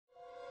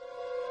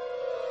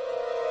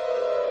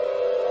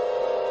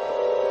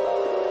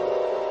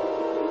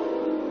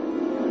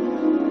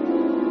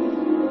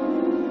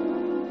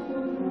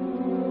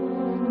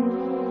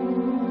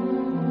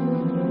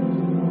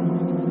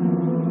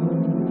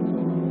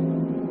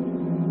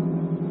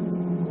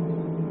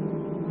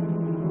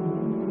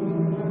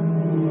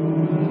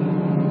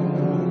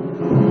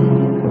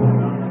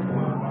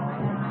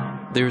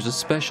There's a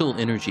special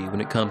energy when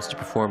it comes to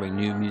performing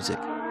new music.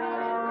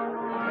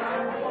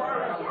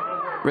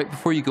 Right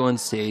before you go on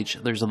stage,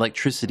 there's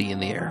electricity in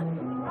the air.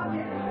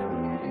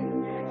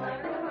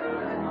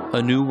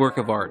 A new work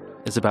of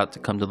art is about to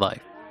come to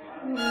life.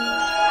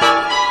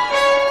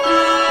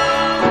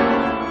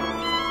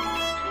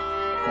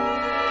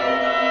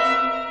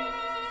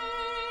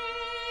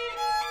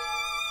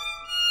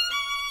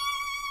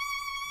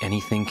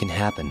 Anything can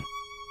happen.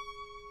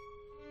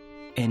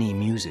 Any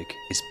music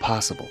is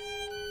possible.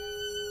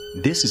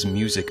 This is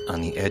music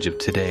on the edge of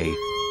today,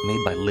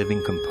 made by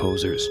living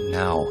composers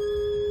now.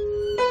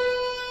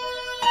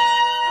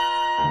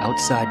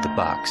 Outside the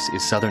Box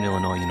is Southern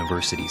Illinois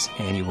University's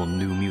annual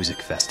New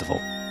Music Festival.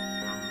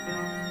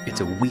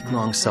 It's a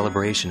week-long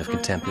celebration of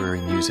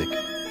contemporary music.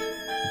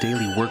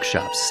 Daily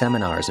workshops,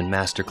 seminars, and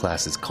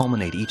masterclasses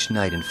culminate each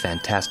night in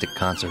fantastic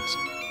concerts.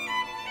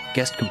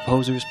 Guest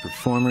composers,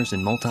 performers,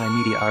 and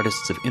multimedia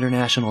artists of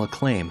international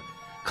acclaim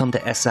come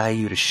to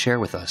SIU to share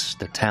with us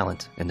their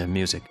talent and their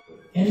music.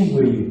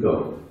 Anywhere you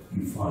go,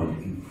 you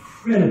find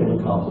incredible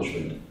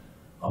accomplishment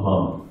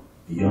among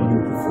the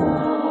younger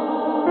performers.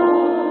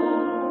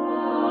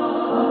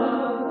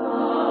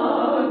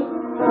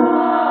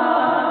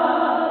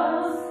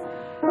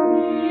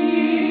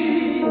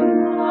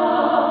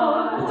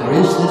 There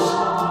is this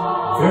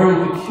very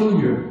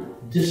peculiar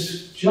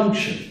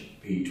disjunction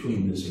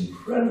between this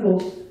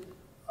incredible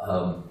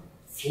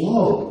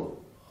flow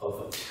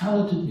of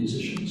talented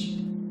musicians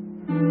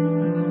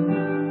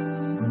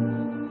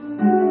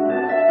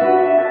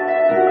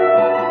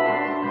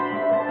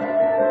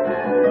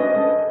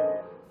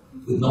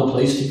with no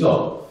place to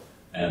go,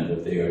 and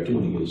what they are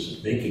doing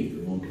is making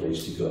their own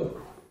place to go.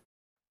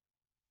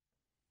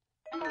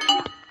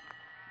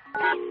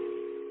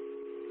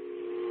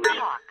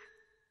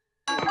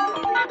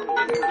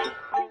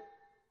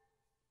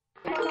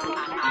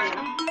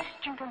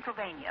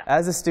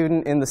 As a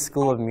student in the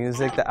School of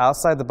Music, the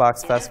Outside the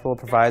Box Festival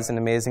provides an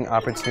amazing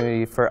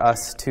opportunity for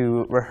us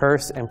to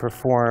rehearse and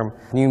perform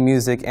new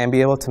music and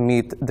be able to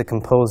meet the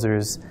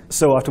composers.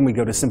 So often we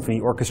go to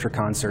symphony orchestra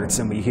concerts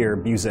and we hear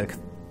music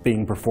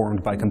being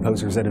performed by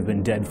composers that have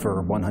been dead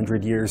for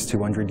 100 years,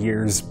 200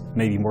 years,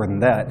 maybe more than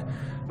that.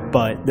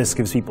 But this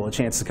gives people a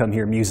chance to come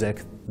hear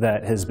music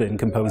that has been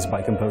composed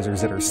by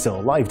composers that are still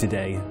alive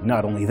today.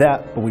 Not only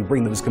that, but we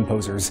bring those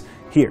composers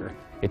here.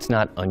 It's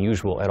not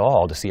unusual at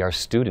all to see our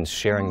students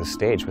sharing the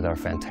stage with our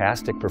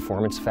fantastic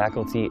performance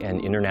faculty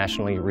and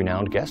internationally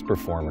renowned guest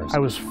performers. I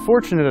was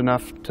fortunate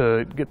enough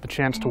to get the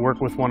chance to work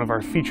with one of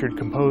our featured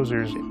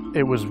composers.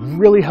 It was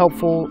really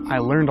helpful. I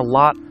learned a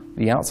lot.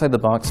 The Outside the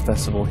Box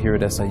Festival here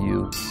at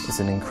SIU is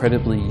an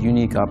incredibly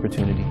unique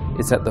opportunity.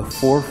 It's at the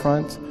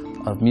forefront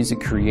of music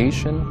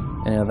creation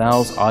and it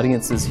allows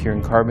audiences here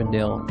in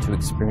Carbondale to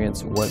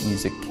experience what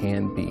music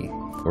can be.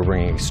 We're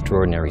bringing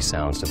extraordinary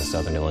sounds to the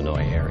Southern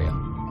Illinois area.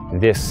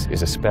 This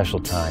is a special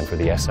time for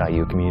the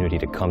SIU community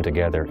to come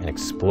together and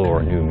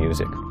explore new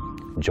music.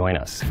 Join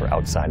us for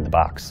Outside the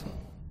Box.